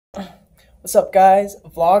What's up, guys?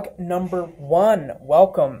 Vlog number 1.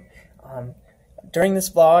 Welcome. During this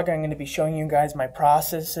vlog, I'm going to be showing you guys my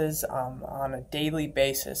processes on a daily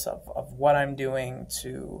basis of what I'm doing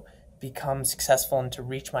to become successful and to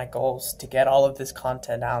reach my goals, to get all of this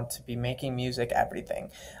content out, to be making music, everything.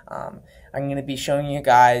 I'm going to be showing you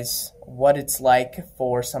guys what it's like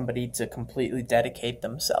for somebody to completely dedicate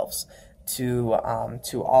themselves to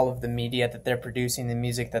all of the media that they're producing, the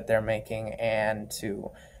music that they're making, and to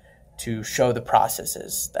show the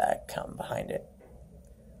processes that come behind it.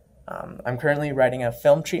 I'm currently writing a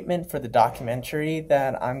film treatment for the documentary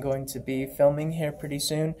that I'm going to be filming here pretty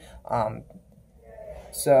soon.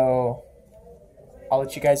 So I'll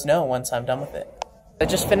let you guys know once I'm done with it. I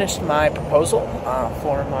just finished my proposal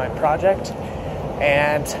for my project,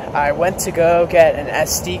 and I went to go get an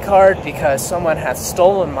SD card because someone has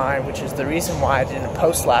stolen mine, which is the reason why I didn't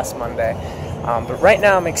post last Monday. But right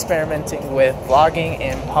now I'm experimenting with vlogging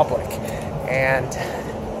in public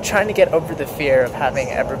and trying to get over the fear of having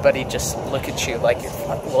everybody just look at you like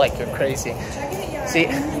you're crazy. See,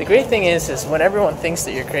 the great thing is when everyone thinks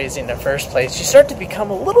that you're crazy in the first place, you start to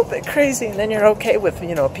become a little bit crazy, and then you're okay with,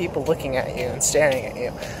 people looking at you and staring at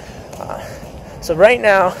you. So right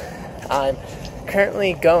now, I'm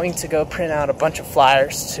currently going to go print out a bunch of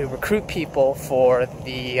flyers to recruit people for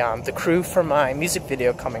the crew for my music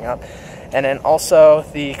video coming up, and then also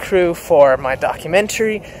the crew for my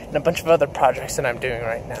documentary and a bunch of other projects that I'm doing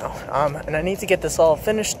right now. And I need to get this all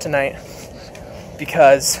finished tonight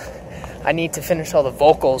because I need to finish all the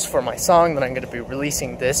vocals for my song that I'm going to be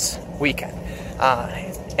releasing this weekend.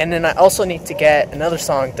 And then I also need to get another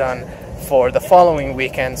song done for the following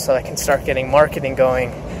weekend so I can start getting marketing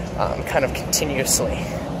going kind of continuously.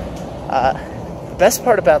 The best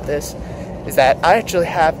part about this is that I actually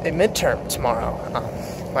have a midterm tomorrow.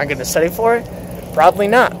 Am I going to study for it? Probably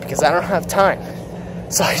not, because I don't have time.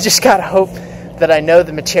 So I just gotta hope that I know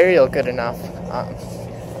the material good enough.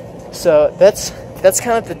 So that's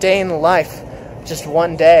kind of the day in the life, just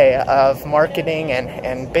one day of marketing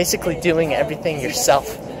and basically doing everything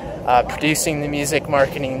yourself. Producing the music,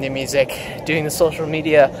 marketing the music, doing the social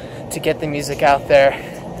media to get the music out there,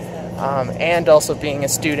 and also being a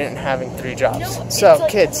student and having 3 jobs. So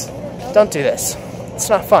kids, don't do this. It's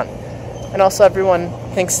not fun. And also everyone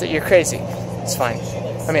thinks that you're crazy. It's fine.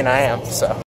 I mean, I am, so.